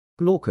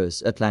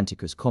Glaucus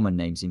Atlanticus. Common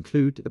names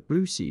include the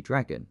blue sea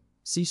dragon,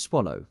 sea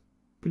swallow,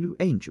 blue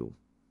angel,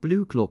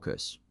 blue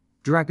glaucus,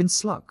 dragon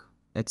slug,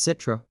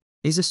 etc.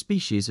 is a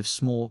species of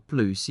small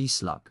blue sea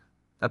slug,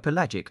 a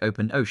pelagic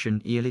open ocean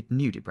eelid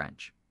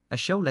nudibranch, a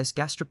shell-less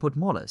gastropod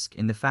mollusk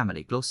in the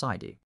family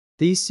Glaucidae.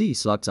 These sea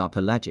slugs are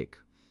pelagic.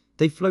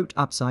 They float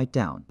upside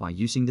down by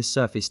using the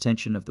surface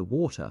tension of the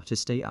water to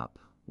stay up,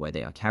 where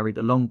they are carried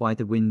along by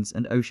the winds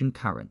and ocean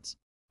currents.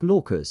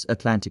 Glaucus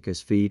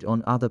Atlanticus feed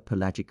on other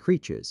pelagic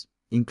creatures,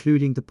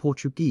 including the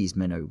Portuguese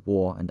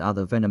man-o'-war and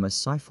other venomous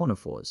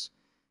siphonophores.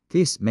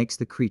 This makes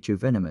the creature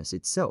venomous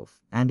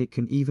itself, and it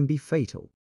can even be fatal.